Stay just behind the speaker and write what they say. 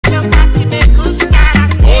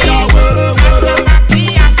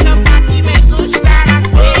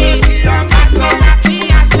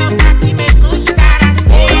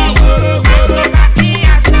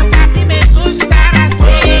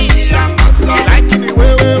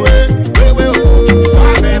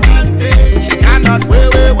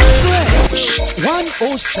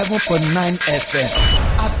107.9 FM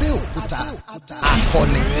Abẹ́òkúta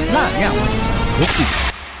akọni láàrin àwọn ìkànnì yòókù.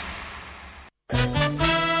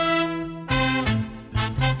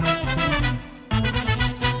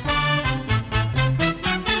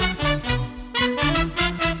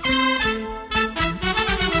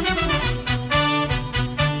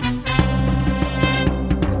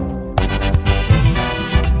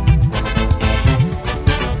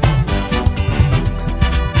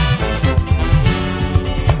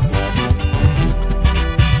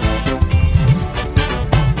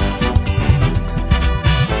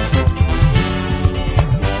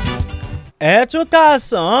 ẹ tún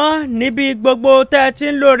káàsán níbi gbogbo tẹ́ ẹ ti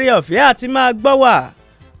ń lórí ọ̀fẹ́ àti máa gbọ́ wà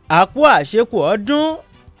àkú àṣekù ọdún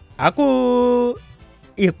àkú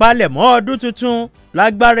ìpalẹ̀mọ́ ọdún tuntun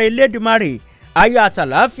lágbára Elédùmarè ayọ̀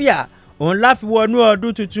àtàláfíà òun láfi wọnú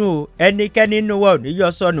ọdún tuntun o ẹnikẹ́ni nínú wa ò ní yọ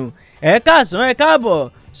sọnù ẹ káàsán ẹ káàbọ̀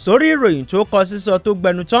sórí ìròyìn tó kọ sísọ tó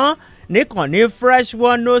gbẹnu tán níkànnì Fresh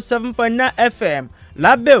 107.9 FM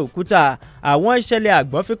lábẹ́òkúta àwọn ìṣẹ̀lẹ̀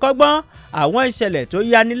àgbọ̀fikọ́gbọ́n àwọn ìṣẹ̀lẹ̀ tó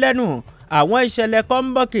yanilẹ́nu àwọn ìṣẹ̀lẹ̀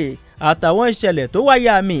kọ́ńbọ̀kì àtàwọn ìṣẹ̀lẹ̀ tó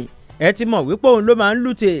wáyà mí ẹ ti mọ̀ wípé òun ló máa ń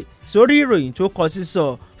lùtè sórí ìròyìn tó kọ sísọ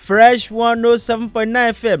Fresh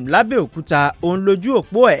 107.9 FM lábẹ́òkúta òun lójú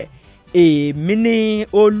òpó ẹ̀ èmi ní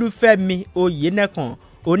Olúfẹ́mi Oyènẹ́kan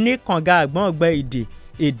oníkànga àgbọ̀n ọ̀gbẹ́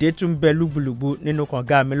èdè tún bẹ lúgbúlùgbú nínú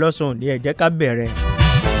kànga mi lọ́sàn-án ní ẹ jẹ́ ká bẹ̀rẹ̀.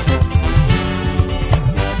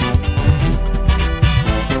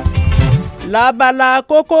 lábala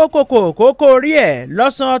kókó orí ẹ̀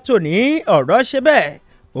lọ́sàn-án tòní ọ̀rọ̀ ṣe bẹ́ẹ̀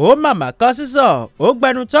ó màmá kan sísọ ó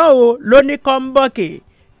gbẹnu tán o ló ní kọ́ńbọ̀kì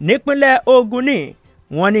nípínlẹ̀ Ògùn ni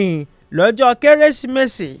wọ́n ní lọ́jọ́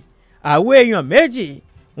kérésìmesì àwọn èèyàn méjì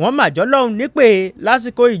wọ́n màjọ́ lọ́hùn nípè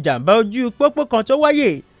lásìkò ìjàmbá ojú pópó kan tó wáyé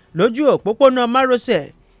lójú òpópónà márosẹ̀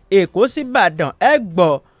Èkó sí Ìbàdàn ẹ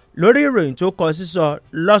gbọ́ lórí ìròyìn tó kọ sísọ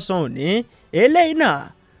lọ́sàn-án òní eléyìí náà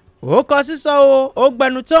ó kọ sísọ o ó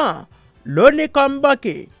gbẹnu tán lóní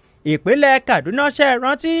kọ́ńbọ̀kì ìpínlẹ̀ Kaduna ṣe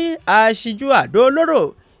rántí àṣìjú àdó olóró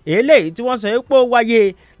eléyìí tí wọ́n sọ pé ó wáyé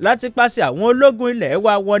láti pàṣẹ àwọn ológun ilẹ̀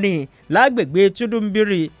wa wọ́n ní lágbègbè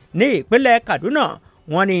Tudunbiri ní ìpínlẹ̀ Kaduna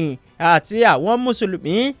wọ́n ní àti àwọn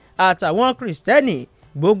mùsùlùmí àtàwọn kìrìsìtẹ́nì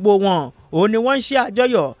gbogbo wọn òun ni wọ́n ń ṣe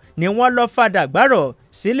àjọyọ̀ ni wọ́n lọ fàdà gbárọ̀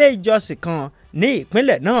sílé ìjọsìn kan ní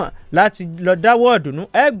ìpínlẹ̀ náà láti lọ dáwọ́ ọ̀dùnnú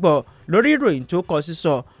ẹ gbọ́ lórí ìròyìn tó kọ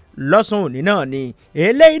sísọ lọ́sàn-án òní náà ni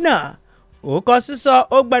eléyìí náà ó kọ sísọ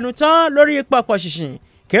ó gbẹnu tán lórí pọ̀pọ̀ ṣìnṣìn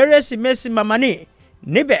kérésìmesì mamani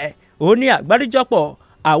níbẹ̀ ó ní àgbáríjọpọ̀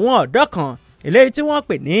àwọn ọ̀dọ́ kan eléyìí tí wọ́n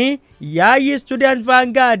pè ní Yayi Student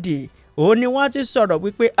Vanguard ó ní wọ́n ti sọ̀rọ̀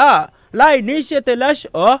wípé láì ní ṣètò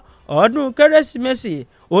lẹ́ṣọ̀ọ́ ọdún kérésìmesì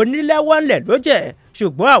onílẹ̀wọ̀nlẹ̀ ló jẹ́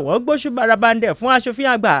ṣùgbọ́n àwọn gbóṣù barabandẹ̀ fún aṣòfin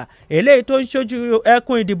àgbà eléyìí tó ń ṣojú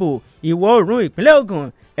ẹkùn ìdìbò ìwọ̀ oòrùn ìpínlẹ̀ Ògùn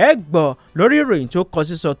ẹ gbọ́ lórí ìròyìn tó kọ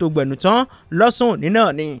sísọ tó gbẹnu tán lọ́sùn òní náà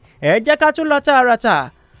ni ẹ jẹ́ ká tún lọ tààràtà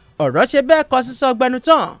ọ̀rọ̀ ṣe bẹ́ẹ̀ kọ sísọ gbẹnu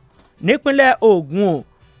tán nípínlẹ̀ Ògùn o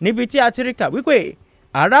níbi tí a ti rí kà wípé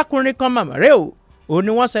arákùnrin kan màmárẹ́ o ò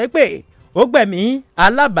ní wọ́n sọ pé ó gbẹ̀mí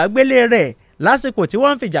alábàágbélé rẹ̀ lásìkò tí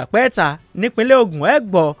wọ́n ń fìjà pẹ́ ta nípínlẹ̀ Ògùn ẹ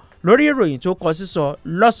gbọ́ lórí ìròyìn tó kọ sísọ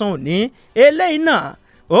lọ́sàn òní eléyìí náà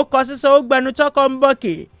ó kọ sísọ ó gbẹnu tọ́kọ ń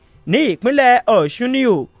bọ̀kì ní ìpínlẹ̀ Ọ̀ṣun ni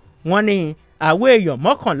o wọ́n ní àwọn èèyàn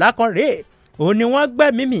mọ́kànlá kan rèé òun ni wọ́n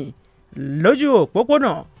gbẹ̀mí mì lójú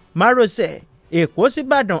òpópónà márosẹ̀ Èkó sí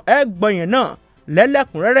Ìbàdàn ẹ gbọ̀yàn náà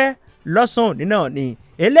lẹ́lẹ́kùnrẹ́rẹ́ lọ́sàn òní náà ni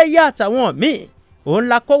eléyìí àtàwọn míì òun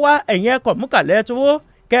la kó wá ẹ̀yìn ẹ̀kọ́ múkàlẹ́ tówó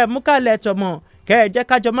kẹ́ ẹ múkàlẹ́ tọmọ kẹ́ ẹ jẹ́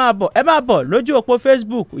kájọ máa bọ̀ ẹ máa bọ̀ lójú òpó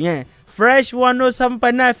Facebook yẹn Fresh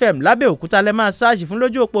 107.9 FM lábẹ́òkúta lẹ́ máa ṣáàṣì fún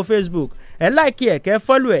lójú òpó Facebook ẹ láìkí ẹ kẹ́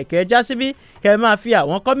fọ́lù ẹ kẹ́ já síbí kẹ́ máa fi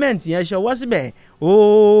àwọn kọ́mẹ̀ǹtì yẹn ṣọwọ́ síbẹ̀ ó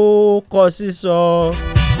kọ sísọ.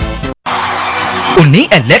 Òní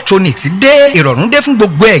electronics dé ìrọ̀rùn dé fún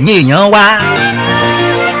gbogbo ẹ̀yin èèyàn wa.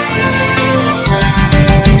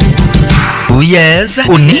 Yes,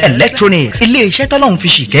 Òní electronics ilé-iṣẹ́ tọ́lọ́run fi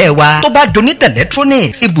ṣìkẹ́ wa tó bá donate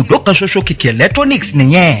electronics ibùdó kan ṣoṣo kìkì electronics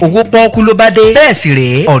nìyẹn owó pọ́ọ́kú ló bá dé bẹ́ẹ̀ sì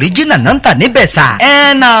rèé original náà ń tà níbẹ̀ sà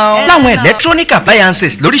láwọn electronic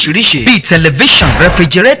appliances lóríṣiríṣi bíi television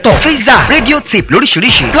refrigerator freezer radio tape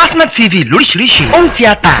lóríṣiríṣi plasma tv lóríṣiríṣi home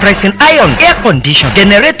theatre pressing iron air condition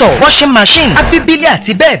generator washing machine abibili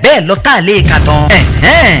àti bẹ́ẹ̀ bẹ́ẹ̀ lọ tá a lè kà tán.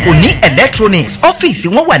 Òní electronics ọ́fíìsì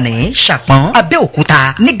wọn wà ní Ṣàpọ́n Abẹ́òkúta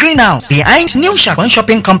ní greenhouse behind New Ṣàpọ́n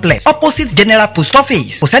shopping complex opposite general post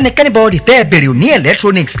office kò sẹ́nikẹ́ni bọ́ọ̀dì tẹ́ ẹ bèrè Òní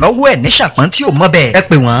electronics lọ́wọ́ ẹ̀ ní Ṣàpọ́n tí ò mọ̀ bẹ́ẹ̀ ẹ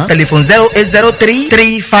pè wọ́n telephone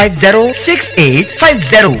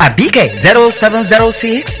 08033506850 àbíkẹ́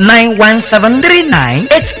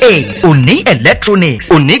 0706917398. Òní electronics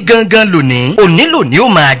òní gangan lónìí òní lónìí ó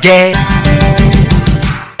máa jẹ́.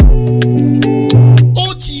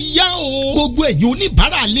 ẹ̀yin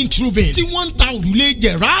oníbàárà Link Roofing tí wọ́n ń ta òrùlé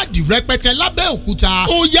Gerard rẹpẹtẹ lábẹ́òkúta.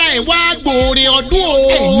 ó yá ẹ wá gbòòrè ọdún o.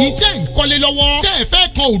 ẹ̀yin tẹ́ ń kọ́lé lọ́wọ́ tẹ́ ẹ fẹ́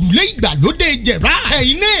kan òrùlé ìgbàlódé Gerard.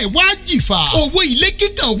 ẹ̀yin náà wá jìfà. owó ilé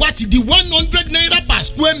kíkàn wa ti di 100 naira per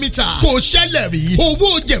square meter. kò ṣẹlẹ̀ rí.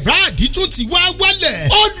 owó Gerard tún ti wá wálẹ̀.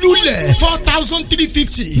 ó lulẹ̀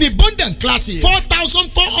 4,350 ní Bond and Classic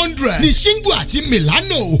 4,400 ní Shingle àti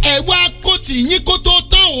Milano. ẹ wá kó ti yín kó tó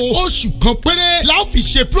tán o. oṣù kan péré la ó fi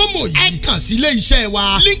ṣe promo yìí. ẹ kàn sí ilé iṣẹ́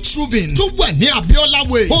wa Link Roofing tó wà ní Abiola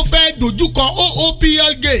Way. ó fẹ́ dojúkọ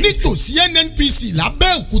OOPL gate nítòsí NNPC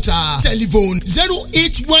lábẹ́òkúta. telephone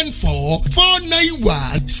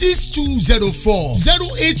 0814-491-6204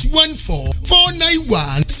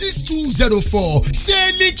 0814-491-6204.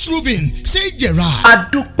 ṣé Link Roofing ṣé Gerard. a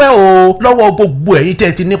dúpẹ́ o lọ́wọ́ gbogbo ẹ̀yin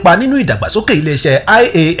tẹ́ ti nípa nínú ìdàgbàsókè iléeṣẹ́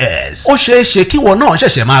IAS. ó ṣeé ṣe kí wọn náà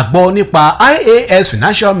ṣẹ̀ṣẹ̀ máa gbọ́ nípa IAS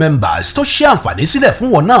Financial Members tó ṣe àǹfààní sílẹ̀ fún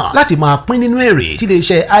wọn náà láti máa pín nínú èrè tí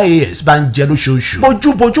iléeṣẹ́ IAS bá ń jẹ lóṣooṣù.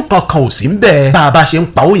 bójúbójú kankan ò sí ń bẹ́ẹ̀. bá a bá ṣe ń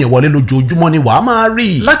pawó yẹn wọlé lójoojúmọ́ ni wàá máa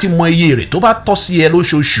rí láti mọ iye èrè tó bá tọ́ sí ẹ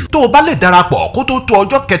lóṣooṣù. tó o bá lè darapọ̀ kó tó tó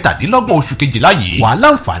ọjọ́ 17 oṣù kejìlá yìí wàá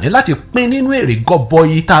láǹfààní láti pín nínú èrè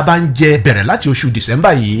gọbọi tá a bá ń jẹ bẹ̀rẹ̀ láti oṣù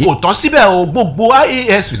December yìí. kò tán síbẹ̀ o, gbogbo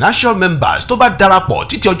IAS Financial Members tó bá darapọ̀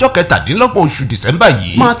títí ọjọ́ 17 oṣù December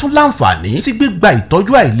yìí máa tún láǹfààní sí gbígba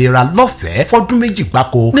ìtọ́jú àìlera lọ́fẹ̀ẹ́ fọ́dún méjì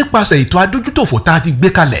gbáko nípasẹ̀ ètò adójútòfò tá a ti gbé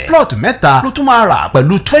kalẹ̀. plot mẹ́ta ló tún máa rà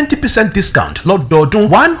pẹ̀lú 20% discount lọ́dọọdún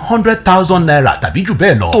 100,000 naira tàbí jù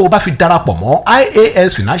bẹ́ẹ̀ lọ. tó o bá fi darapọ̀ mọ́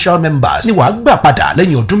IAS Financial Members ni wàá gbà padà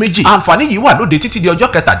lẹ́yìn ọdún méjì. àǹfààní yìí wà lóde títí di ọjọ́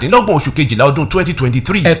 17 oṣù kejìlá ọdún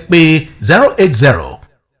 2023. ẹ pè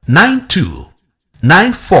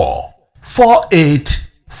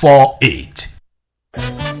 08092944848.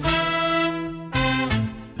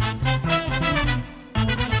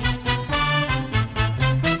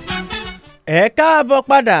 ẹ káàbọ̀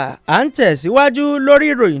padà à ń tẹ̀síwájú lórí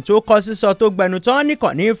ìròyìn tó kọ sísọ tó gbẹnu tán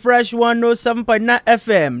nìkànnì Fresh 107.9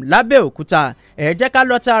 FM lábẹ́òkúta. ẹ jẹ́ ká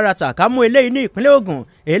lọ tààràtà ká mú eléyìí ní ìpínlẹ̀ Ògùn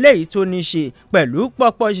eléyìí tó ní í ṣe pẹ̀lú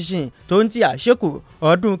pọ̀pọ̀ ṣinṣin tó ń ti àṣekù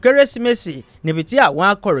ọdún kérésìmesì níbi tí àwọn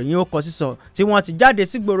akọ̀ròyìn ó kọ sísọ tí wọ́n ti jáde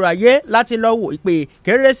sígboro ayé láti lọ wò pé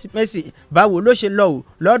kérésìmesì báwo ló ṣe lọ ò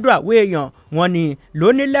lọ́dọ̀ àwọn èèyàn wọn ni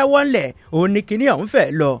lónílẹ́wọ́nlẹ̀ òun ni kinní ọ̀hún fẹ́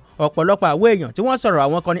lọ ọ̀pọ̀lọpọ̀ àwọn èèyàn tí wọ́n sọ̀rọ̀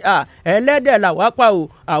àwọn kan ní ẹlẹ́dẹ̀ làwọn pa o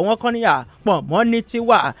àwọn kan ní pọ̀nmọ́ ní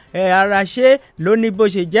tiwa ara ṣe ló ní bó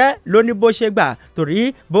ṣe jẹ́ ló ní bó ṣe gbà torí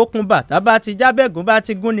bókun bàtà bá ti jábẹ́gùn bá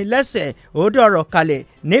ti gún ni lẹ́sẹ̀ ó dọ̀rọ̀ kalẹ̀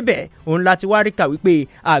níbẹ̀ òun láti wá rí kà wípé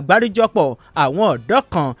àgbáríjọpọ̀ àwọn ọ̀dọ́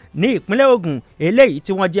kan ní ìpínlẹ̀ Ògùn eléyìí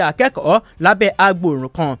tí wọ́n jẹ́ akẹ́kọ̀ọ́ lábẹ́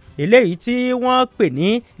agbòòrùn kan eléyìí tí wọ́n pè ní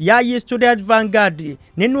Yayi Student Vanguard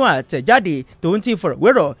nínú àtẹ̀jáde tó ń ti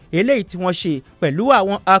fọ̀rọ̀wérọ̀ eléyìí tí wọ́n ṣe pẹ̀lú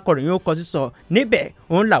àwọn akọ̀ròyìn ó kọ sísọ níbẹ̀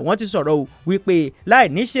òun làwọn ti sọ̀rọ̀ o wípé láì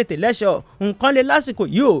ní ṣètè lẹ́ṣọ̀ nǹkan lè lásìkò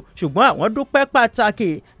yìí o ṣùgbọ́n àwọn dúpẹ́ pàtàkì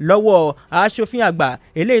lọ́wọ́ aṣòfin àgbà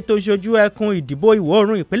eléyìí tó ṣojú ẹkùn ìdìbò ìwọ̀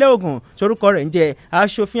oòrùn ìpínlẹ̀ Ògùn torúkọ rẹ̀ ń jẹ́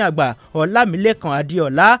aṣòfin àgbà Ọlámilékan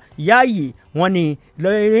Adéọlá Yayi wọ́n ní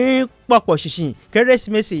lórí pọ̀pọ̀ ṣìnṣìn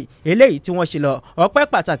kérésìmesì eléyìí tí wọ́n ṣe lọ ọpẹ́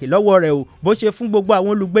pàtàkì lọ́wọ́ rẹ̀ o bó ṣe fún gbogbo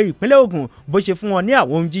àwọn olùgbé ìpínlẹ̀ Ògùn bó ṣe fún wọn ní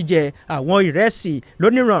àwọn ohun jíjẹ àwọn ìrẹsì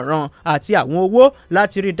lóníranran àti àwọn owó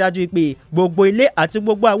láti rí dájú pé gbogbo ilé àti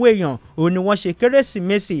gbogbo àwọn èèyàn ò ní wọ́n ṣe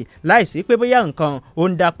kérésìmesì láìsí pé bóyá nǹkan ò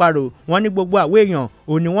ń daparo wọ́n ní gbogbo àwọn èèyàn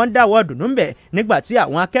ò ní wọ́n dáwọ́ dùnú ń bẹ̀ nígbà tí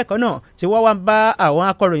àwọn akẹ́kọ̀ọ́ náà tí wọ́n wá ń bá àwọn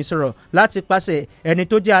akọ̀ròyìn sọ̀rọ̀ láti pàṣẹ ẹni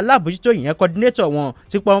tó jẹ́ alábòjútó ìyẹn coordinator wọn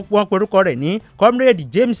tí wọ́n porúkọ rẹ̀ ní Comrade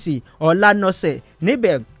James Ọlánọsẹ̀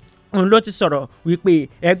níbẹ̀ òun ló ti sọ̀rọ̀ wípé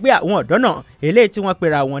ẹgbẹ́ àwọn ọ̀dọ́ náà eléyìí tí wọ́n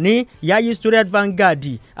pera wọn ní Yayi Student Vanguard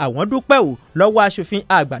àwọn dúpẹ́ ò lọ́wọ́ aṣòfin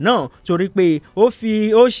àgbà náà torí pé ó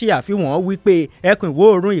ṣe àfihàn wípé ẹkùn ìwọ̀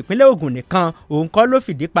oòrùn ìpínlẹ̀ Ògùn nìkan òun kọ́ ló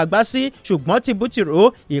fìdí pagbá sí ṣùgbọ́n tìbútìrò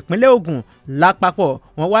ìpínlẹ̀ Ògùn lápapọ̀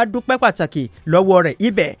wọ́n wá dúpẹ́ pàtàkì lọ́wọ́ rẹ̀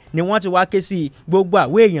ibẹ̀ ni wọ́n ti wá ké sí gbogbo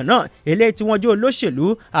àwọn èèyàn náà eléyìí tí wọ́n jẹ́ olóṣèlú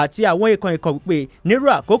àti àwọn ikọ̀ wípé nírú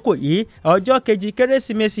àkókò yìí ọjọ́ kejì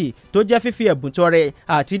kérésìmesì tó jẹ́ fífi ẹ̀bùn tọrẹ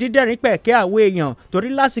àti dídẹ́rìn pẹ̀kẹ́ àwọn èèyàn torí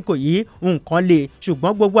lásìkò yìí nǹkan le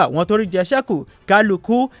ṣùgbọ́n gbogbo àwọn tó rí jẹ ṣẹ́kù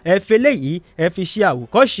kálukú ẹ fẹlẹ́ yìí ẹ fi ṣe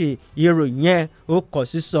àwòkọ́ṣe ìròyìn yẹn ó kọ̀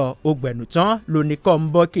sísọ ògbẹ̀nù tán lóní kọ́ ń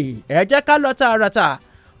bọ́ kì ẹ jẹ́ ká lọ tààràtà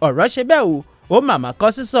ọ̀rọ̀ ṣe bẹ́ẹ̀ o ó màmá kọ́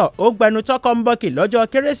sísọ ó gbẹnu tọ́kọ́ ń bọ́ kì lọ́jọ́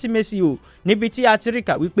kérésìmesì o níbi tí a ti rí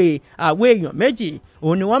kà wípé àwọn èèyàn méjì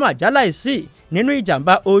òun ni wọ́n mà jáláìsí nínú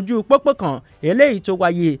ìjàmbá ojú pópó kan eléyìí tó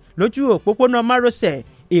wáyé lójú òpópónà márosẹ̀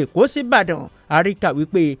Èkó sí Ìbàdàn àríkà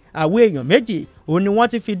wípé àwọn èèyàn méjì òun ni wọ́n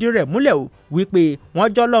ti fìdí rẹ̀ múlẹ̀ o wípé wọ́n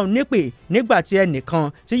jọ́lọ́run nípè nígbà tí ẹnìkan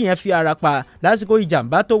tí yẹn fi ara pa lásìkò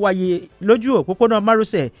ìjàmbá tó wáyé lójú òpópónà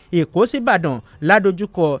márosẹ̀ Èkó síbàdàn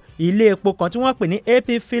ládojúkọ ilé epo kan tí wọ́n pè ní AP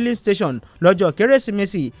filling station lọ́jọ́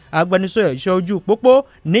kérésìmesì. agbẹnusọ ẹ̀ṣọ́ ojú pópó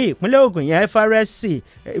ní ìpínlẹ̀ Ògùn yẹn FRSC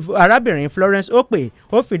arábìnrin Florence Okpe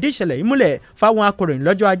ó fìdí ìṣẹ̀lẹ̀ yìí múlẹ̀ fáwọn akọ̀ròyìn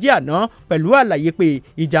lọ́jọ́ ajé àná pẹ̀lú àlàyé pé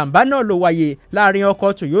ìjàmbá náà ló wáyé láàrin ọkọ̀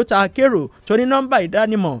Toyota Akero tó ní nọ́mbà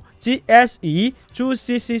ìdánimọ̀ TSE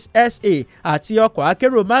 266SA àti ọkọ̀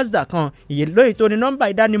akérò Mazda kan ìyẹlóyè tó ní nọ́mbà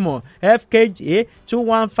ìdánimọ̀ FKJ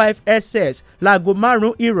 215SS láago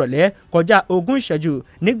 5 ìrọ̀lẹ́ kọjá 20 ìṣẹ́jú.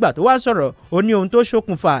 nígbà tó wá sọ̀rọ̀ ó ní ohun tó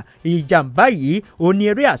ṣokùnfà ìjàmbá yìí ó ní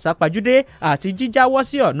eré àsápajúdé àti jíjáwọ́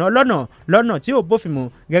sí ọ̀nà lọ́nà tí ò bófin mu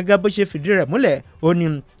gẹ́gẹ́ bó ṣe fìdí rẹ̀ múlẹ̀. ó ní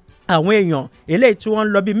àwọn èèyàn eléyìí tí wọ́n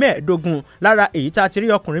ń lọ bíi 15 lára èyí tá a ti rí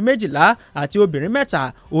ọkùnrin 12 àti obìnrin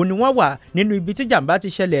 3 òun ni wọ́n wà nínú ibi tí jàǹbá ti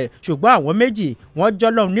ṣẹlẹ̀ ṣùgbọ́n àwọn 2 wọ́n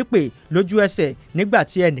jọ́lọ́run nípè lójú ẹsẹ̀ nígbà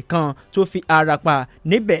tí ẹnìkan tó fi ara pa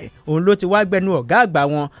níbẹ̀. òun ló ti wá gbẹnu ọ̀gá àgbà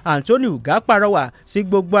wọn Anthony Uga pàrọwà sí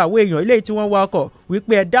gbogbo àwọn èèyàn eléyìí tí wọ́n wá ọkọ̀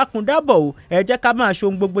wípé ẹ dákun dábọ̀ o ẹ jẹ́ ká máa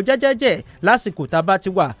ṣohun gbogbo jẹ́jẹ́jẹ́ lásìkò tá a bá ti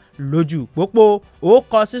wà lójú pópó. ó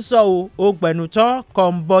kọ sísọ o ó gbẹnu tán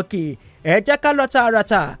kọ́ńbọ́ọ̀kì. ẹ jẹ́ ká lọ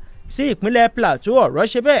tààràtà sí ìpínlẹ̀ Plateau. ọ̀rọ̀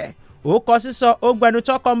ṣe bẹ́ẹ̀ ó kọ sísọ ó gbẹnu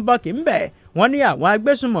tọ́kọ̀ ń bọ̀ kí ń bẹ̀. wọ́n ní àwọn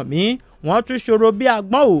agbésùnmọ̀mí wọ́n tún ṣòro bí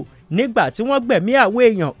agbọ́n o nígbà tí wọ́n gbẹ̀mí àwọn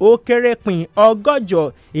èèyàn ó kéré pin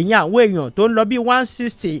 100 ìyẹn àwọn èèyàn tó ń lọ bí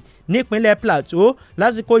 160 nípínlẹ̀ Plateau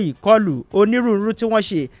lásìkò ìkọlù onírúurú tí wọ́n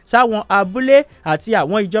ṣe sáwọn abúlé àti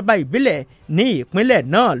àwọn ìjọba ìbílẹ̀ ní ìpínlẹ̀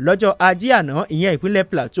náà lọ́jọ́ ajé àná ìyẹn ìpínlẹ̀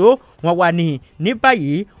Plateau. wọ́n wà ní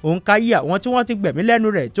báyìí òǹkà yìí àwọn tí wọ́n ti gbẹ̀mí lẹ́nu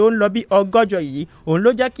rẹ̀ tó ń lọ bí 100 yìí òun ló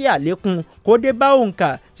jẹ́ kí àlékún kó dé bá òǹkà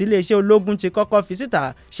tí iléeṣẹ́ ológun ti kọ́kọ́ fi síta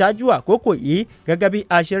ṣáájú àkókò yìí gẹ́gẹ́ bí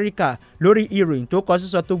aṣeríkà lórí ìròyìn tó kọ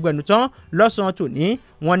sísọ tó gbẹnu tán lọ́sàn-án tòní.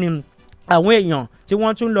 wọ́n ní àwọn èèyàn tí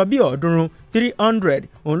wọ́n tún lọ bí 300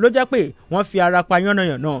 òun ló jẹ́ pé wọ́n fi ara pa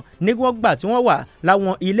yánnayànna nígbà tí wọ́n wà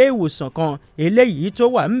láwọn ilé ìwòsàn kan eléyìí tó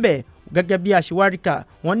wà ń bẹ̀ gẹ́gẹ́ bí aṣíwáríkà.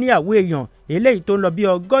 wọ́n ní àwọn èèyàn eléyìí tó ń lọ bí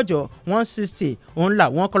 160 òun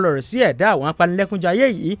làwọn kọlọ̀rọ̀ sí ẹ̀dá àwọn apanilẹ́kúnjayé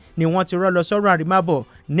yìí ni wọ́n ti rọ́ lọ sọ́run àrímábọ̀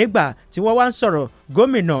nígbà tí wọ́n wá ń sọ̀rọ̀.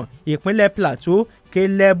 gómìnà ìpínlẹ̀ Plateau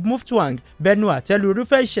Caleb Mutfwang bẹnu àtẹ́lu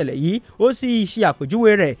irúfẹ́ ìṣẹ̀lẹ̀ yìí ó sì ṣe àpèjúwe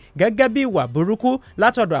rẹ̀ gẹ́gẹ́ bí ìwà burúkú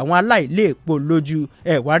látọ̀dọ̀ àwọn aláìléèpo lójú.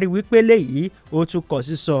 wá rí wípé léyìí ó tún kọ̀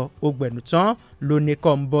sísọ ògbẹ̀nù tán lóní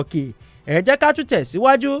kọ́ńbọ́ọ̀kì. ẹ jẹ́ ká tún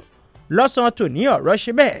tẹ̀síwájú lọ́sàn-án tòní. ọ̀rọ̀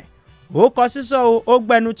ṣe bẹ́ẹ̀ ó kọ sísọ ó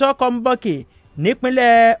gbẹnu tán kọ́ńbọ́ọ̀kì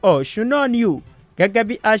nípínlẹ̀ Ọ̀ṣun náà ni o gẹ́gẹ́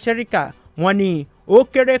bí aṣeríkà. wọ́n ní ó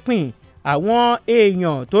kéré pin àwọn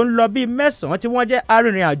èèyàn tó ń lọ bí 9 tí wọ́n jẹ́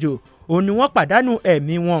arìnrìn-àjò òun ni wọ́n pàdánù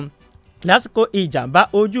ẹ̀mí wọn lásìkò ìjàmbá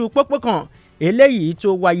ojú pópó kan eléyìí tó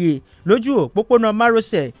wáyé lójú òpópónà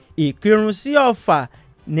márosẹ̀ Ìkírun sí Ọ̀fà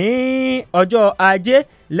ní ọjọ́ ajé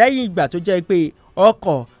lẹ́yìn ìgbà tó jẹ́ pé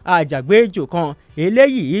ọkọ̀ àjàgbéjò kan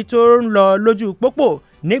eléyìí tó ń lọ lójú pópó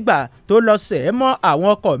nígbà tó lọ sẹ̀ mọ́ àwọn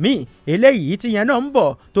ọkọ̀ míì eléyìí tíyẹn náà ń bọ̀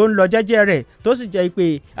tó ń lọ jẹ́jẹ́ rẹ̀ tó sì jẹ́ pé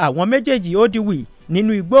àwọn méjèèjì ó di wì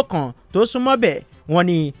nínú igbó kan tó súnmọ́ bẹ̀. wọ́n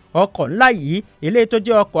ní ọkọ̀ ńlá yìí eléyìí tó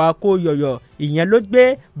jẹ́ ọkọ̀ akóyọ̀yọ̀ ìyẹn ló gbé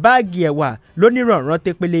báàgì ẹ̀wà lónìrànràn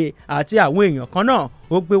tepele àti àwọn èèyàn kan náà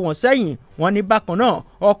ó gbé wọn sẹ́yìn. wọ́n ní bákan náà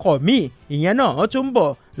ọkọ̀ míì ìyẹn náà ó tún ń bọ̀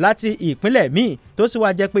láti ìpínlẹ̀ míì tó sì wá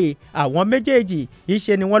jẹ́ pé àwọn méjèèjì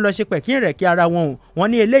ìṣe ni wọ́n lọ ṣe pẹ̀kín rẹ̀ kí ara wọn o. wọ́n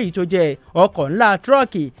ní eléyìí tó jẹ́ ọkọ̀ ńlá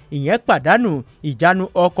tírọ́ọ̀kì ìyẹn pàdánù ìjánu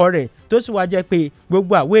ọkọ̀ rẹ̀ tó sì wá jẹ́ pé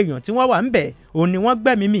gbogbo àwọn èèyàn tí wọ́n wà ń bẹ̀ òun ni wọ́n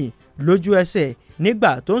gbẹ̀mí mì lójú ẹsẹ̀.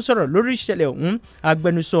 nígbà tó ń sọ̀rọ̀ lórí ìṣẹ̀lẹ̀ ọ̀hún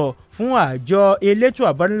agbẹnusọ fún àjọ elétò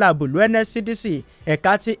àbọ̀nláàbò NSCDC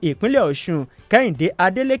ẹ̀ka ti ìpínlẹ̀ Ọ̀ṣun Kẹ́hìndé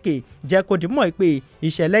Adélékè jẹ́ kó di mọ̀ pé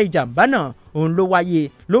ìṣẹ̀lẹ̀ ìjàmbá náà òun ló wáyé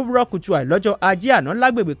lówùrọ̀ kùtù àìlọ́jọ́ ajé àná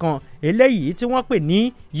lágbègbè kan eléyìí tí wọ́n pè ní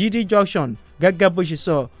Yidi Junction gẹ́gẹ́ bó ṣe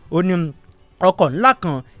sọ. ó ní ọkọ̀ ńlá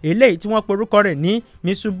kan eléyìí tí wọ́n porúkọ rẹ̀ ní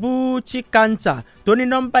Mitsubishi Canter tó ní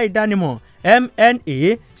nọ́mbà ìdánimọ̀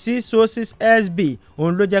MNA 606SB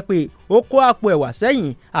òun ló jẹ́ pé ó kó àpò ẹ̀wà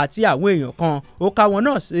sẹ́yìn àti àwọn èèyàn kan ó ká wọn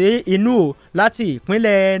náà sí inú o láti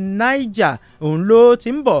ìpínlẹ̀ Niger òun ló ti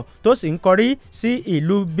ń bọ̀ tó sì ń kọrí sí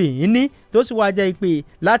ìlú Benin tó sì wá jẹ́ pé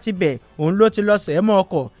láti bẹ̀ òun ló ti lọ sẹ́ mọ́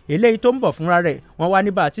ọkọ̀ eléyìí tó ń bọ̀ fúnra rẹ̀. wọ́n wá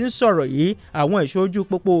níbà tí ń sọ̀rọ̀ yìí àwọn ẹ̀ṣọ́ ojú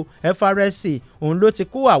pópó FRSC òun ló ti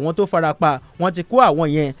kó àwọn tó farapa wọ́n ti kó àwọn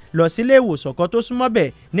yẹn lọ sílé ìwòsàn kan tó súnmọ́ bẹ̀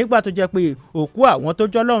nígbà tó jẹ́ pé òkú àwọn tó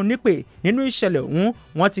jọ́lọ́run nípè nínú ìṣẹ̀lẹ̀ ọ̀hún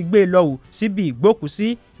wọ́n ti gbé e lọ́wọ́ síbi ìgbókùsí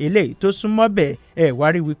eléyìí tó súnmọ́ bẹ̀. wá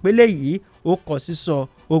rí wípé léyìí ó kọ sísọ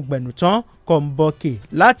ògbẹ̀nù tán kọ́ńbọ́ọ̀kì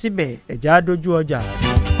láti bẹ̀ ẹ̀já dójú ọjà.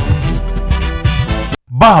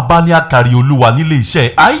 bàbá ní akari olúwa nílé iṣẹ́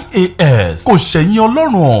IAS kò ṣẹ̀yìn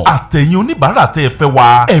ọlọ́run àtẹ̀yìn oníbàárà tẹ́ ẹ fẹ́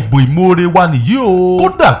wa ẹ̀bùn ìmoore wa nìyí o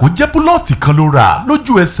kódà kó jẹ́ púlọ̀tì kan ló rà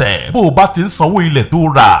lójú ẹsẹ̀ bó o bá ti ń sanwó ilẹ̀ tó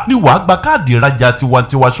rà ni wàá gba káàdì ìrajà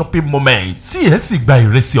tiwantiwa shopping moment tí ẹ sì gba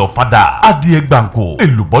ìrẹsì ọ̀fadà adìẹ gbàǹkó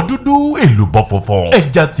èlùbọ́ dúdú èlùbọ́ funfun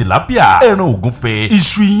ẹja tìlápíà ẹran ògúnfe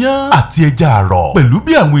iṣu iyán àti ẹja àrọ̀ pẹ̀lú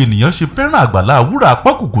bí àwọn ènìyàn ṣe fẹ́ràn àgbàlá àwúrà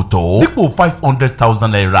apákòkò tó dípò 500,000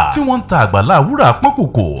 naira tí wọ́n ń ta àgbàlá àwúrà apákòkò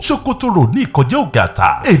Sokoto Road ní Ìkọjẹ́ Òkè Àtà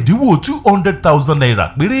ẹ̀dínwó 200,000 naira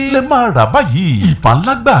péré lẹ́ máa rà báyìí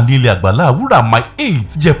ìfànlágbà ní ilẹ̀ àgbàlá àwúrà my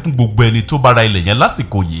 8 jẹ́ fún gbogbo ẹni tó bá ra ilẹ̀ yẹn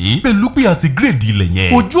lásìkò yìí pẹ̀lú bí a ti gírèdì ilẹ̀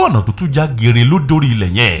yẹn ojú ọ̀nà tó tún já geere ló dórí ilẹ̀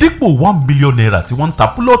yẹn dípò 1 million naira tí wọ́n ń ta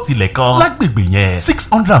púlọ̀tì ilẹ̀ kan lágbègbè yẹn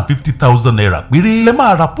 650,000 naira péré lẹ́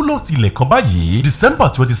máa ra púlọ̀tì ilẹ̀ kan báyìí December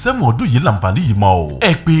 27 ọdún yìí làǹfààní yìí mọ́ o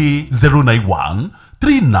ẹ pè 091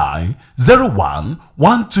 39 01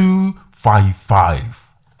 1255.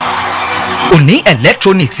 Òní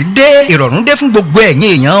electronics dé ìrọ̀rùn dé fún gbogbo ẹ̀yin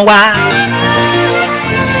èèyàn wa.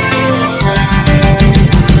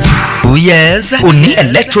 Oh yes, Òní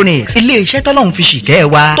Electronics ilé-iṣẹ́ tọ́lọ́run fi ṣìkẹ́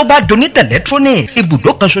wa tó bá donate electronics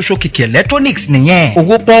ibùdó kan ṣoṣo kìkì electronics nìyẹn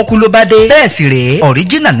owó pọ́ọ́kú ló bá dé bẹ́ẹ̀ sì rèé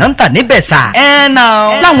original náà ń tà níbẹ̀ sà.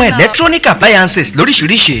 láwọn electronic appliances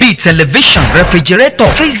lóríṣiríṣi bíi television refrigerator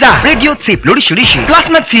freezer radio tape lóríṣiríṣi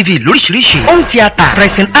plasma tv lóríṣiríṣi home theatre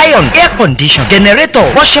pressing iron air condition generator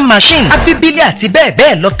washing machine abibili àti bẹ́ẹ̀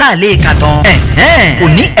bẹ́ẹ̀ lọ tá a lè kà tán.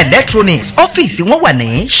 Òní Electronics ọ́fíìsì wọn wà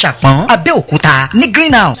ní Ṣàpọ́n Abẹ́òkúta ní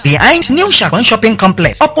greenhouse behind new Ṣàpọ́n shopping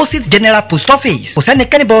complex opposite general post office kò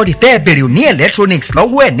sẹ́nikẹ́ni bọ́ọ̀dì tẹ́ ẹ bèrè Òní Electronics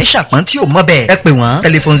lọ́wọ́ ẹ̀ ní Ṣàpọ́n tí ò mọ̀ bẹ́ẹ̀ ẹ pè wọ́n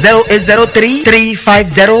telephone 0803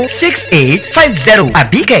 350 6850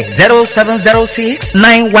 àbíkẹ́ 0706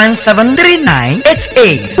 917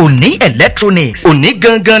 3988 Òní Electronics òní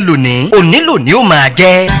gangan lónìí òní lónìí ó máa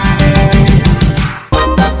jẹ́.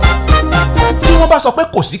 bá sọ pé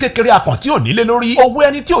kò sí kékeré akàn tí ò nílé lórí owó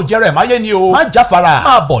ẹni tí ò jẹrẹ ẹ̀ máyé ni o má jáfara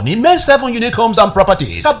máa bọ̀ ní May 7 Unique Homes and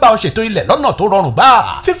Properties ká bá ọ ṣètò ilẹ̀ lọ́nà tó rọrùn gbà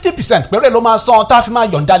 50% péré ló máa san tá a fi máa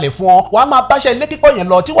yọ̀ǹda lẹ̀ fún ọ wàá máa báṣẹ́ ilé kíkọ́ yẹn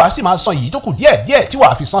lọ tí wàá sì máa san yìí tó kù díẹ̀ tí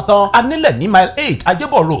wàá fi san tán anílẹ̀ ní mile 8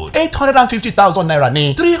 Ajébọ̀ Road 850,000 naira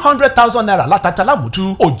ní 300,000 naira látàtà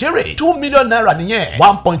lámùtú òjèrè 2 million naira nìyẹn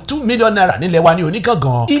 1.2 million naira nílẹ̀ wa ní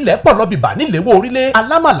onígangan ilẹ̀ pọ̀ lọ́bìbà níléwó orílẹ̀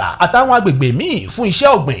alámàlà àtàwọn agbègbè míì fún iṣẹ́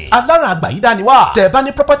ọ̀gbìn alára àgbà yìí dániwá tẹ́ bá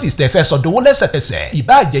ní properties tẹ́ fẹ́ sọdowó lẹ́sẹ̀kẹsẹ̀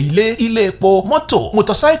ìbáàjẹ́ ilé epo mọ́tò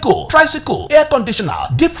motorcycle tricycle air conditioner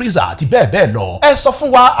deep freezer àti bẹ́ẹ̀ bẹ́ẹ̀ lọ ẹ sọ fún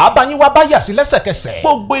wa àbáyín wa bá yà sí lẹ́sẹ̀kẹsẹ̀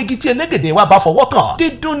gbogbo igi tí elégèdè wa bá fọwọ́ kàn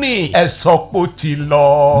dídùn ni ẹ sọ pé ó ti lọ.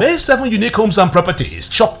 May 7 Unique Homes and Properties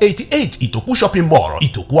shop 88 Ìtòkú shopping mall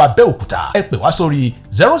Ìtòkú Abẹ́òkúta ẹ pè wá sórí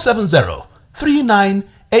 070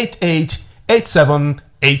 3988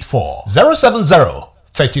 8784 070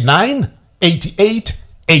 39 88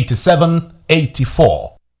 87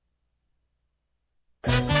 84.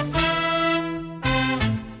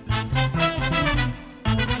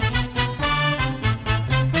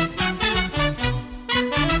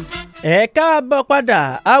 ẹ káàbọ̀ padà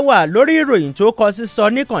a wà lórí ìròyìn tó kọ sísọ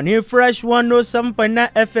níkànnì Fresh 107.9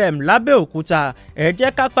 FM lábẹ́òkúta ẹ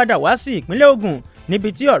jẹ́ ká padà wá sí ìpínlẹ̀ Ògùn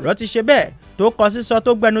níbi tí ọ̀rọ̀ ti ṣe bẹ́ẹ̀ tó kọ sísọ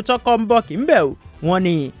tó gbẹnu tọkọ ń bọ̀ kí ń bẹ̀ wọ́n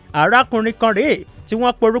ní arákùnrin kan rèé tí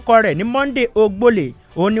wọ́n porúkọ rẹ̀ ní Monday Ogbole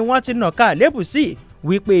òun ni wọ́n ti nàka àlébù sí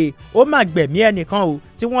wípé ó máa gbẹ̀mí ẹnìkan o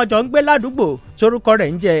tí wọ́n jọ ń gbé ládùúgbò torúkọ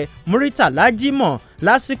rẹ̀ ń jẹ́ Muritala Jimoh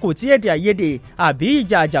lásìkò tí èdè àìyedè àbí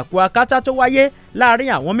ìjà àjàkú akátá tó wáyé láàrin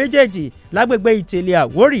àwọn méjèèjì lágbègbè Ìtẹ̀lẹ̀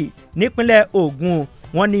Àwórì nípínlẹ̀ Ògùn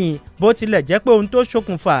wọ́n ní bó tilẹ̀ jẹ́ pé ohun tó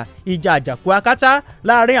ṣokùnfà ìjà àjàkú akátá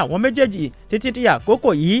láàrin àwọn méjèèjì títí di àkókò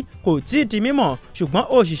yìí kò tí ì di mímọ̀ ṣùgbọ́n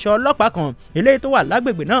òṣìṣẹ́ ọlọ́pàá kan eléyìí tó wà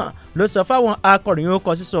lágbègbè náà ló sọ fáwọn akọ̀ròyìn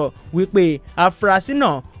okọ̀ sísọ wípé afurasí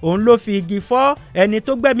náà òun ló fi igi fọ́ ẹni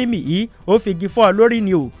tó gbẹ́mí mì yìí ó fi igi fọ́ lórí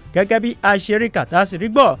ni o gẹ́gẹ́ bí aṣeré kàtàsí rí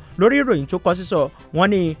gbọ́ lórí ìròyìn tó kọ sísọ wọ́n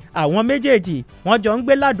ní àwọn méjèèjì wọ́n jọ ń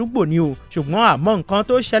gbé ládùúgbò ni o ṣùgbọ́n àmọ́ nǹkan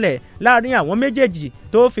tó ṣẹlẹ̀ láàrin àwọn méjèèjì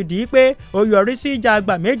tó fìdí pé ó yọrí sí ìjà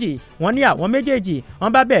àgbà méjì wọ́n ní àwọn méjèèjì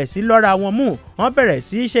wọ́n bá bẹ̀rẹ̀ sí lọ́ra wọn mú wọ́n bẹ̀rẹ̀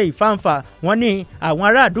sí í ṣe ìfàǹfà wọ́n ní àwọn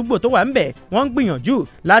ará àdúgbò tó wà ńbẹ̀ wọ́n ń gbìyànjú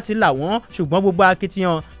láti là wọ́n ṣùgbọ́n gbogbo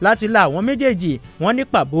akitiyan láti là àwọn méjèèjì wọ́n ní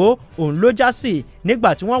pàbó òun ló já sí nígbà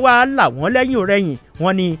tí wọ́n wá là wọ́n lẹ́yìn òrẹ́yìn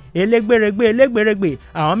wọ́n ní elégbèrègbè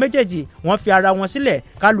àwọn méjèèjì wọ́n fi ara wọn sílẹ̀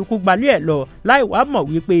kálukú gbalẹ̀ ẹ̀ lọ láì wá mọ̀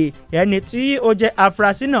wípé ẹni tí ó jẹ́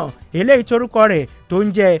afurasí náà eléyìí torúkọ rẹ̀ tó ń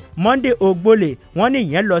jẹ́ Monday Ogbole wọ́n ní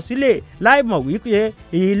ìyẹn lọ sílé láì mọ̀ wípé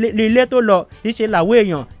ilé tó lọ ìṣe làwọn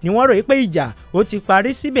èèyàn ni wọ́n rò wípé ìjà ó ti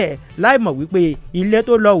parí síbẹ̀ láì mọ̀ wípé ilé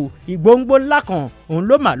tó lọ ìgbóngbó ńlá kan òun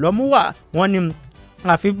ló mà lọ mú wá wọ́n ní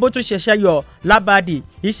àfi bó tún ṣẹ̀ṣẹ̀ yọ lábàdì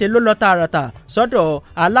ìṣe ló lọ tààràtà sọ́dọ̀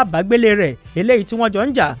alábàágbélé rẹ̀ eléyìí tí wọ́n jọ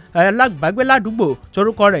ń jà alábàágbé ládùúgbò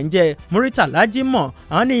torúkọ rẹ̀ ń jẹ́ Muritala Jimoh.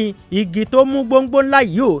 àwọn ní igi tó mú gbóngbó ńlá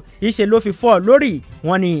yìí ó ìṣe ló fi fọ́ lórí.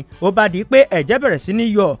 wọ́n ní ó bá di pé ẹ̀jẹ̀ bẹ̀rẹ̀ sí ní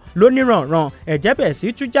yọ lóníranran, ẹ̀jẹ̀ bẹ̀rẹ̀ sí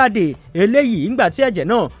tú jáde. eléyìí ńgbà tí ẹ̀jẹ̀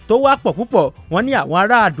náà tó wá pọ̀ púpọ̀, wọ́n ní àwọn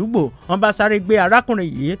ará àdúgbò wọ́n bá sáré gbé arákùnrin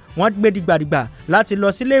yìí, wọ́n gbé dìgbàdìgbà láti lọ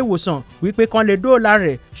sílé ìwòsàn wípé kán lè dóòlà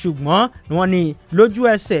rẹ̀, ṣùgbọ́n wọ́n ní lójú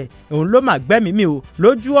ẹsẹ̀ òun ló mà gbẹ́mìí mì o.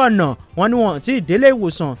 lójú ọ̀nà wọ́n ní wọn tí ìdélé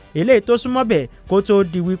ìwòsàn eléyìí tó súnmọ́ bẹ̀ kó tó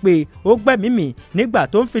di wípé ó gbẹ́mìí mì. nígbà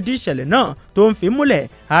tó ń fìdí ìṣẹ̀lẹ̀ náà tó ń fi múlẹ̀,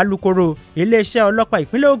 alukoro iléeṣẹ́ ọlọ́pàá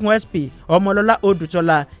ìpínlẹ̀ Ògùn SP Ọmọlọ́lá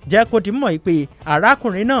Odùtọ́lá jẹ́ kó di mọ̀ pé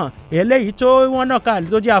arákùnrin náà eléyìí tó wọ́n náà ká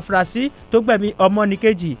tó jẹ́ afurasí tó gbẹ̀mí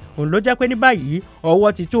ọmọnìkejì òun ló jẹ́ pé ní báyìí ọwọ́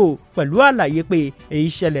ti tó, pẹ̀lú àlàyé pé èyí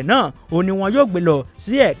ìṣẹ̀lẹ̀ náà òun ni wọn yóò gbé lọ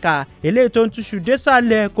sí ẹ̀ka eléyìí tó ń túṣu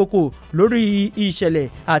désàlẹ̀ kòkò lórí ìṣẹ̀lẹ̀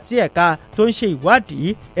àti ẹ̀ka tó ń ṣe ìwádìí.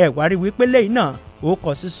 ẹ̀wárí wípé lẹ́yìn náà ó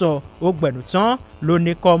kọ sísọ ó gbẹ̀nù tán ló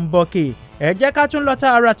ní kọ́ńbọ́ọ̀kì. ẹ jẹ́ ká tún lọ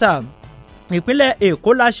tààràtà ìpínlẹ̀ Èkó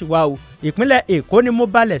láṣìwà o. ìpínlẹ̀ Èkó ni mo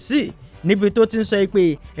balẹ̀ sí níbi tó ti ń sọ pé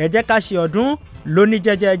ẹ jẹ́ ká ṣe ọdún lóní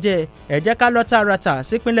jẹ́jẹ́jẹ́. ẹ jẹ́ ká lọ tààràtà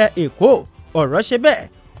sípínlẹ̀ Èkó. ọ̀rọ̀ ṣe bẹ́ẹ̀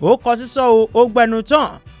ó kọ sísọ o ó gbẹ̀nù tán.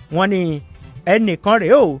 wọ́n ní ẹnìkan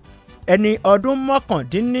rèé o, ẹni ọdún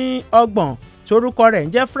 29 torúkọ rẹ̀ ń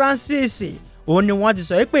jẹ́ Francis. òun ni wọ́n ti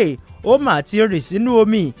sọ pé ó mà ti rì sínú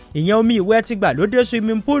omi, ìyẹn omi ìwẹ̀ ti gbà lóde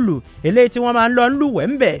swimming pool eléyìí tí wọ́n máa ń lọ ń lúwẹ̀ẹ́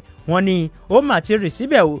ń bẹ̀. wọ́n ní ó mà ti rì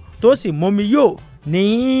síbẹ̀ o tó sì mómi yó ní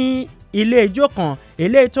ilé ijó kan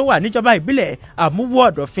eléyìí tó wà níjọba ìbílẹ̀ Àmúwò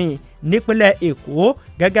Ọ̀dọ̀fin nípínlẹ̀ Èkó.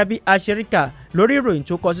 gẹ́gẹ́ bí aṣeríkà lórí ìròyìn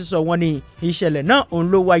tó kọ sísọ, wọn ní ìṣẹ̀lẹ̀ náà òun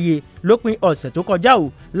ló wáyé lópin ọ̀sẹ̀ tó kọjá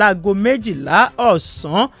o láago 12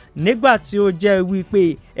 ọ̀sán, nígbà tí ó jẹ́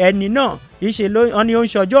wípé ẹni náà ìṣe ló ní ó ń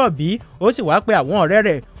ṣọjọ́ òbí. ó sì wá pé àwọn ọ̀rẹ́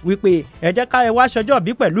rẹ̀ wípé ẹ jẹ́ ká ẹ wá ṣọjọ́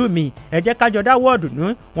òbí pẹ̀lú mi, ẹ jẹ́ ká jọ dáwọ́ ọ̀dùnnú.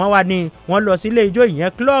 wọ́n wá ní wọ́n lọ sí ilé ijó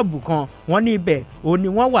ìyẹn kílọ̀bù kan, wọ́n ní ibẹ̀ òun ni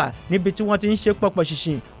wọ́n wà níbi tí wọ́n ti ń ṣe pọ̀pọ̀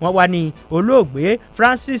ṣìnṣìn. wọ́n wá ní olóògbé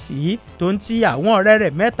Francis yìí tó ń ti àwọn ọ̀rẹ́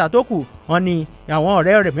rẹ̀ mẹ́ta tó kù. wọ́n ní àwọn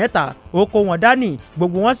ọ̀rẹ́ rẹ̀ mẹ́ta ó kó wọn dání,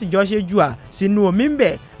 gbogbo wọn sì jọ ṣe jùà sínú omi ń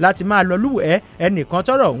bẹ̀ láti máa lọ lúwẹ̀ẹ́. ẹnìkan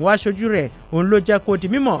tọ́rọ̀ ń wá ṣojú rẹ̀ òun ló jẹ́ kó di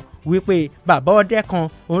mímọ̀ wípé bàbá ọdẹ kan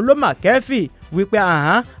òun ló mà kẹ́fì wípé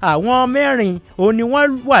àwọn 4 òun ni wọ́n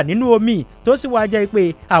wà nínú omi tó sì wá jẹ́ pé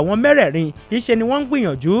àwọn 4 ìṣe ni wọ́n ń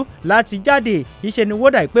gbìyànjú láti jáde, ìṣe ni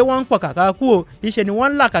wódà pé wọ́n ń pọ̀ kàkà kú o, ìṣe ni wọ́n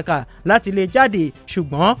ń làkàkà láti lè jáde.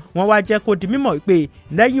 ṣùgbọ́n wọ́n wá jẹ́ kó di mímọ̀ pé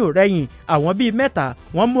lẹ́yìn òrẹ́yìn àwọn bíi 3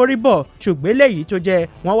 wọ́n mórí bọ̀, ṣùgbọ́n léyìí tó jẹ́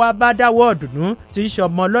wọ́n wá bá dáwọ́ ọ̀dùnnú tí í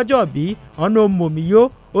ṣọmọ lọ́jọ́ bí ọ̀nà òmòmíyó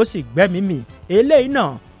ó sì gbẹ́mìí mì. eléyìí náà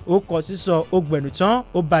ó kọ sísọ ó gbẹ̀nù tán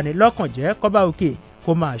ó bani lọ́kàn jẹ́ kọ́ba òkè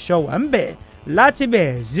kó máa ṣọ́ wà ń bẹ̀. láti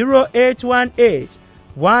bẹ̀ 0818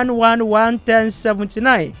 111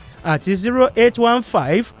 1079 àti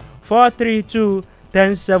 0815 432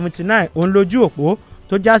 1079 òun lójú òpó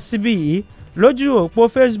tó já síbí yìí. lójú òpó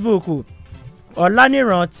Facebook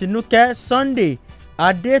Ọláníran Tinúkẹ́ Sunday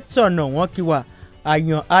Adétọ̀nà wọn kí wa.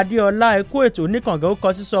 Àyàn Adéọlá ẹkú ètò oníkàngá ó kọ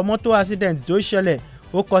sísọ mọ́tò accident tó ṣẹlẹ̀,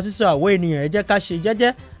 ó kọ sísọ àwọn ènìyàn ẹ jẹ́ ká ṣe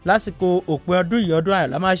jẹ́jẹ́ lásìkò òpin ọdún yìí, ọdún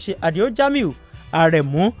àyàlá máa ṣe. Àdìó Jamiu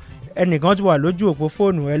Àrẹ̀mú ẹnìkan ti wà lójú òpó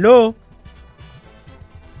fóònù.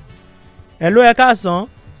 hello ẹ káàsán.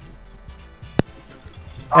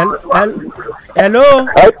 hello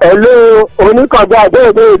oníkàngá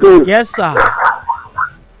àgbẹ̀rẹ̀. yes sir.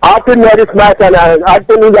 happy Merry Christmas and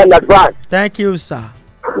happy New Year in advance. thank you sir.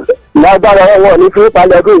 lágbára ọwọ́ ní fún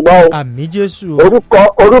ìpàlẹ́dún ìgbọ́n. àmì Jésù.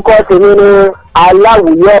 orúkọ tèmi ni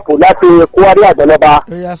Aláwùyé ọ̀pọ̀ láti Kwari Àjọlọ́ba.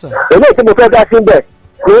 eléyìí tí mo fẹ́ dá síbẹ̀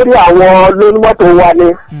lórí àwọn onímọ́tò wa ni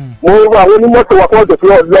mo rọ àwọn onímọ́tò wa fún ọ̀dọ̀ tí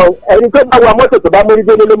wọ́n lọ ẹni tó bá wa mọ́tò tó bá mórí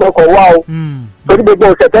délé ló mọ̀kàn wá o. torí gbogbo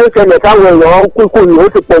òṣèlú ìṣẹ̀lẹ̀ táwọn èèyàn ń kúkú yìí ó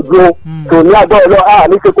ti pọ̀ ju o tò ní àgbọ̀ ọlọ́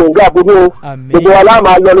ní ṣe kò ń gbé àbúrò o gbogbo wa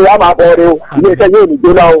láàmà lọ ni láàmà bọ̀ rẹ o iléeṣẹ́ yóò ní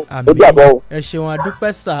gbóná o ojú àbọ̀ o. ẹ ṣeun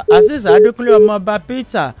àdúpẹ́ sà. Azeez Adékúnlé ọmọọba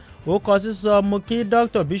Peter ó kọ sísọ mo kí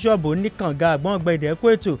Dr. Bishop oníkànga àgbọ̀n ọgbẹ́ ìdẹ́kù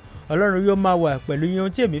ètò Ọlọ́run yóò máa wà pẹ̀lú yín.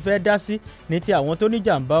 ohun tí èmi fẹ́ dá sí ní ti àwọn tó ní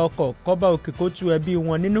jàǹbá ọkọ̀ kọ́ba òkè kó tú ẹbí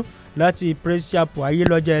wọn nínú láti Praise Chapel ayé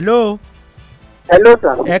lọ́jà. hello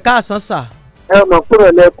sir. ẹ káàsán sà. ẹ mọ̀ kúrò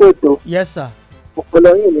lẹ́kọ̀ọ́ ètò. yes sir. ọpọlọ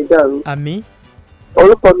yìí ní dàrú. àmín.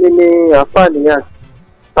 orúkọ mi ni àfààníyàn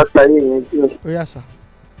àtàrí ìyẹn jù. ó yá sà.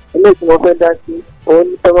 eléyìí tí mo fẹ́ dá sí òun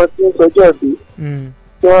ní tọmọ tí ń sọjọ́ bí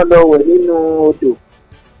tí wọ́n lọ wẹ̀ nínú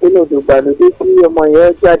odò gbàlódé tí ọmọ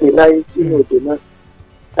yẹn jáde láyé sínú odò náà.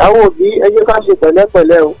 àwọn òbí ẹ jẹ́ ká ṣe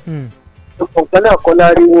pẹ̀lẹ́pẹ̀lẹ́ o ọ̀kan náà kọ́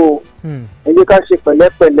láríwó o ẹ jẹ́ ká ṣe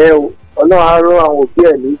pẹ̀lẹ́pẹ̀lẹ́ o Ọlọ́run á rọ àwọn òbí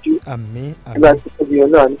ẹ̀ lójú. àmín. nígbà tí òbí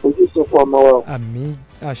Ọlọ́run ní fojú sùn fún ọmọ wa o. àmín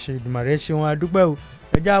àṣẹ Ìdùmarè ṣe wọn adúpẹ́ o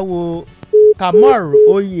ẹja wo Kamor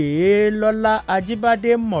Oyèlọ́lá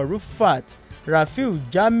Ajíbádé Morufat Rauf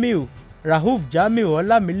Jamiu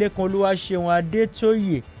Ọlámilékan Olúwaṣeun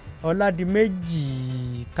Adétóyè Ọládìméjì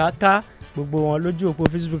Kàkà gbogbo wọn lójú òpó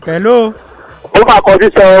Facebook. Hello. ó máa kọ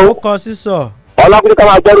sísọ. ó kọ sísọ. ọlákùnrin ká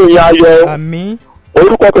máa gbẹ́rù ìyá ayọ̀. àmín.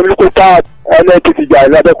 orúkọ tèmi kò tá NNPC jà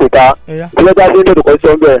lábẹ́kúta ọlọ́jà sí ilé ìdókòwò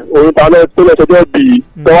sọ́ńbẹ̀ òun ta tó lọ sọ́jọ́ bì í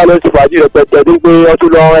tọ́wọ́ lọ sí fàájì rẹpẹtẹ ní pé wọ́n tún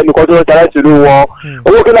lọ ẹnìkan tó lọ tààrà ìṣèlú wọn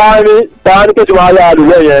owó kí láwọn ní táwọn ní kéjì máa yá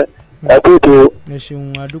àlùyẹ yẹn ẹ̀kú ètò. ẹ ṣeun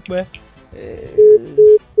àdúpẹ́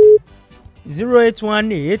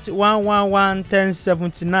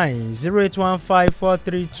 08181111079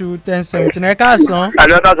 08154321079 ẹ káàsán.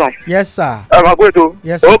 àlọ́ káàsán. yes sir. ẹ máa kó ètò.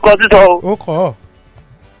 yes sir. ó kọ sísọ o. ó kọ́ ọ.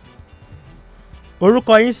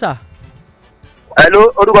 orúkọ yín sà.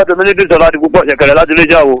 Hello, orúkọ tèmi ní Bísọ́lá láti púpọ̀ ṣẹ̀kẹ̀rẹ̀ láti ilé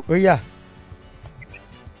ìjà wo. ó yá.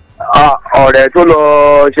 ọ̀rẹ́ tó lọ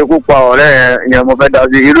ṣekú pa ọ̀rẹ́ yẹn mo fẹ́ dá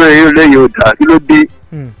sí irú eléyìí ò dá kí ló dé.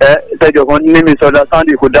 ìtẹ́jọ kan ní mi sọdá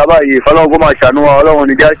Sunday kò dá báyìí fọlọ́run kó máa ṣàánú wa ọlọ́run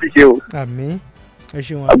ní já ṣíṣe o. àmín ẹ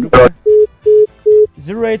ṣeun àdúgbò.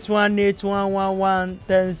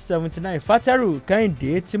 08181111079 Fataru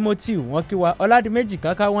Kẹ́hìndé Timothy wọ́n kí wa Ọládìméjì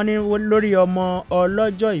Kàkà wọ́n ní lórí ọmọ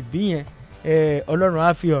ọlọ́jọ́ ìbí yẹn ọlọ́run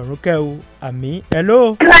á fi ọ̀run kẹ́ o àmín.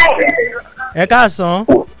 Hello ẹ káàsán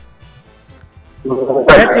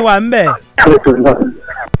ẹ ti wà ńbẹ̀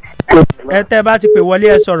ẹ tẹ́ bá ti pè wọlé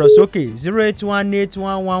ẹ sọ̀rọ̀ sókè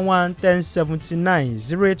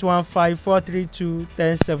 08181111079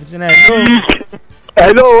 08154321079.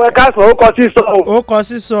 Hello ẹ káàsán ó kọ sísọ. ó kọ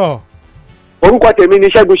sísọ. orúkọ tèmi ni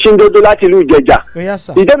Ṣẹ́gun Ṣíndódó láti ìlú Ìjẹ̀jà.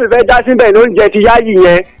 ìdí mi fẹ́ dá síbẹ̀ ló ń jẹ ti yáyì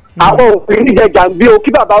yẹn àwọn òfin ìjẹjà ń bí o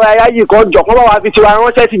kí bàbá wa yáyì kan jọ kán bá wa fi tiwa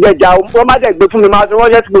ránṣẹ́ sí Ìjẹ̀jà o wọ́n má dẹ̀ gbé fún mi máa fi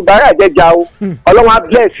ránṣẹ́ sí gbogbo ará Ìjẹ̀jà o ọlọ́run á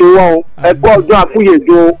bless wọn o ẹ̀kọ́ ọdún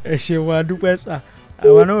àkúyèdò o. ẹ ṣeun adúpẹ́ sà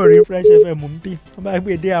àwọn náà rí Fresh FM mú bí wọ́n bá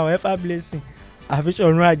gbé dé àwọn ẹ̀fà blessing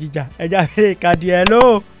àfihàn àjìjà ẹja fèrè ìkàdí ẹ̀ ló.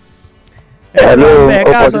 ẹ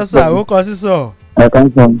káàsán sà ó kọ sísọ. ẹ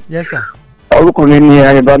káàsán. yes sir. orúkọ mi ni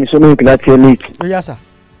ayébámisọ́nù láti elite. ó yá sà.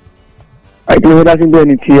 àìdíwọ́ dá sí bẹ́ẹ̀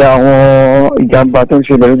ni ti àwọn ìjàmbá tó ń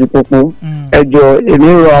ṣẹlẹ̀ lójú pópó. ẹ jọ èmi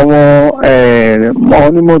ń rọ àwọn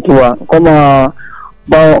onímọ́tò wa kọ́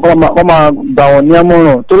máa gbà wọ́n ní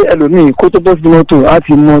àmọ̀ràn torí ẹlòmíì kó tó bọ́ sí mọ́tò á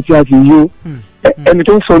ti mọ tí a ti yó ẹni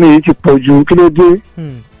tó ń sọ nìyí ti pọ̀ ju kí ló dé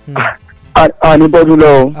àní bọ́dún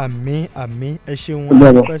lọ. àmín ẹ ṣeun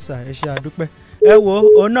àdúpẹ́ sà ẹ ṣe àdúpẹ́. ẹ wo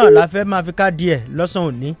òun náà la fẹ́ máa fi ká díẹ̀ lọ́sàn-án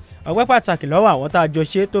òní ọpẹ́ pàtàkì lọ́wọ́ àwọn tá a jọ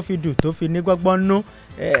ṣe tó fi dùn tó fi ní gbọ́ngbọ́n nú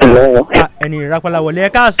ẹni ìrápálá wọlé ẹ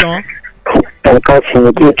káàsán. ẹ káàsán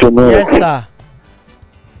ojú ètò náà. yes sir.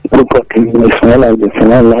 orúkọ kìíní ìsìnlẹ̀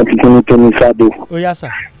àgbẹ̀sìnlẹ̀ láti tónítóní sábò. ó yá sà.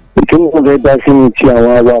 ìtumọ̀ wọn fẹ́ dá sí ni ti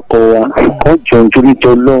àwọn awakọ̀ wa kàn jọ nítorí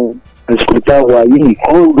tó lọ́hùn àsìkò tá a wà yìí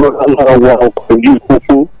kàn rọra máa wa ọkọ̀ ojú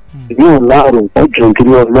pópó ìlú ọ̀làrùn kàn jọ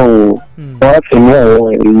nítorí ọlọ́run wọn á fi mú àwọn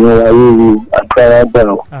èèyàn ayé agbára gbà.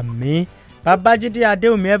 àmín. Babájídé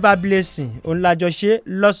Adéwùmí ever blessing òun lájọ ṣe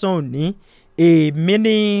lọ́sàn-án òní èmi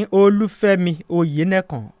ní Olúfẹ́mi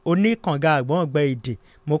Oyènẹ́kan oníkànga àgbọ̀n ọ̀gbẹ́ èdè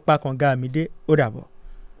mo pa kànga mi dé ó dàbọ̀.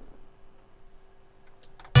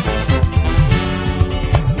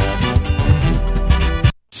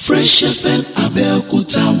 Fresh FM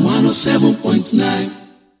Abẹ́òkúta 107.9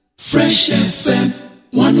 Fresh FM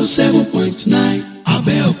 107.9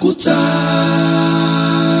 Abẹ́òkúta.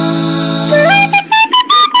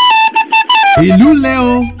 ìlú lẹ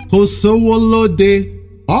o kò sówó lóde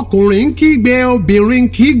ọkùnrin ń kígbe obìnrin ń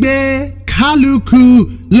kígbe kálukú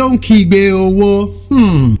ló ń kígbe owó.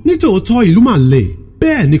 nítòótọ́ ìlú mà le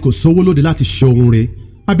bẹ́ẹ̀ ni kò sówó lóde láti ṣe ohun rẹ̀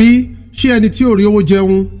àbí ṣé ẹni tí ò rí owó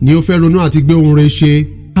jẹun ni ó fẹ́ ronú àti gbé ohun rẹ̀ ṣe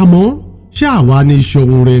àmọ́ ṣé àwa ní ṣe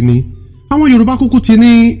ohun rẹ̀ ni. àwọn Yorùbá kúkú ti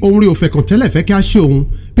ní ohun rẹ̀ ò fẹ́ kàn tẹ́lẹ̀ fẹ́ kí a ṣe ohun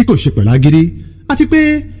bí kò ṣe pẹ̀lú agídí àti pé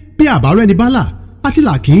bí àbárò ẹni bálà àti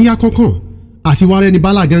là kì í yá kánkán àti wàá rẹni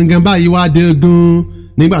bálà gangan báyìí wá dé gan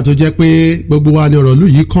nígbà tó jẹ́ pé gbogbo wa ni ọ̀rọ̀ ìlú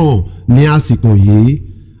yìí kàn ní àsìkò yìí.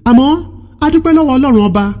 àmọ́ a dúpẹ́ lọ́wọ́ Ọlọ́run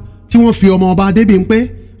ọba tí wọ́n fi ọmọ ọba Adébímpé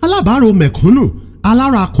alábàárò mẹ̀kúnnù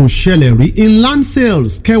alára kò ṣẹlẹ̀ rí inland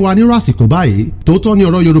sales kẹwàá nírú àsìkò báyìí tòótọ́ ni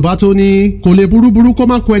ọ̀rọ̀ Yorùbá tó ní kò lè burúburú kó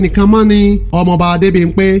má kó ẹnìkan mọ́ ni ọmọọba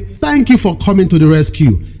Adébímpé thank you for coming to the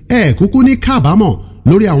rescue kúkú ní kábàámọ̀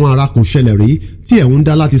lórí àwọn ará kò ṣẹlẹ̀ rí tí ẹ̀ ń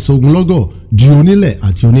dá láti sogun lọ́gọ̀ di onílẹ̀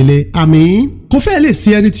àti onílé àmín. kò fẹ́ lè sí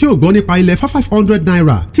ẹni tí ò gbọ́ nípa ilẹ̀ 500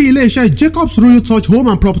 naira tí iléeṣẹ́ Jacob's Royal Touch Home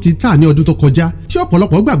and Property tà ní ọdún tó kọjá tí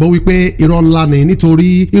ọ̀pọ̀lọpọ̀ gbàgbọ́ wípé irọ́ ńlá ni nítorí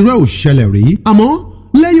irú ẹ̀ ò ṣẹlẹ̀ rí àmọ́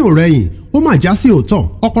lẹ́yìn òrẹ́yìn ó mà já sí òótọ́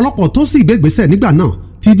ọ̀pọ̀lọpọ̀ tó sì gbégbèsè nígbà náà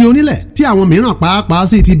ti di onílẹ̀ tí àwọn mìíràn pàápàá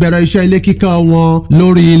sì ti bẹ̀rẹ̀ iṣẹ́ ilé kíkọ́ wọn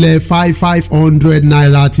lórí ilẹ̀ 500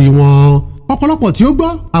 naira tiwọn ọ̀pọ̀lọpọ̀ tí ó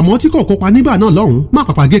gbọ́ àmọ́ tí kò kópa nígbà náà lọ́hùn má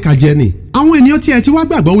pàpà gé ka jẹ ni. àwọn ènìyàn tí ẹ ti wá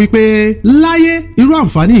gbàgbọ́ wípé láyé irú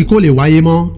àǹfààní yìí kò lè wáyé mọ́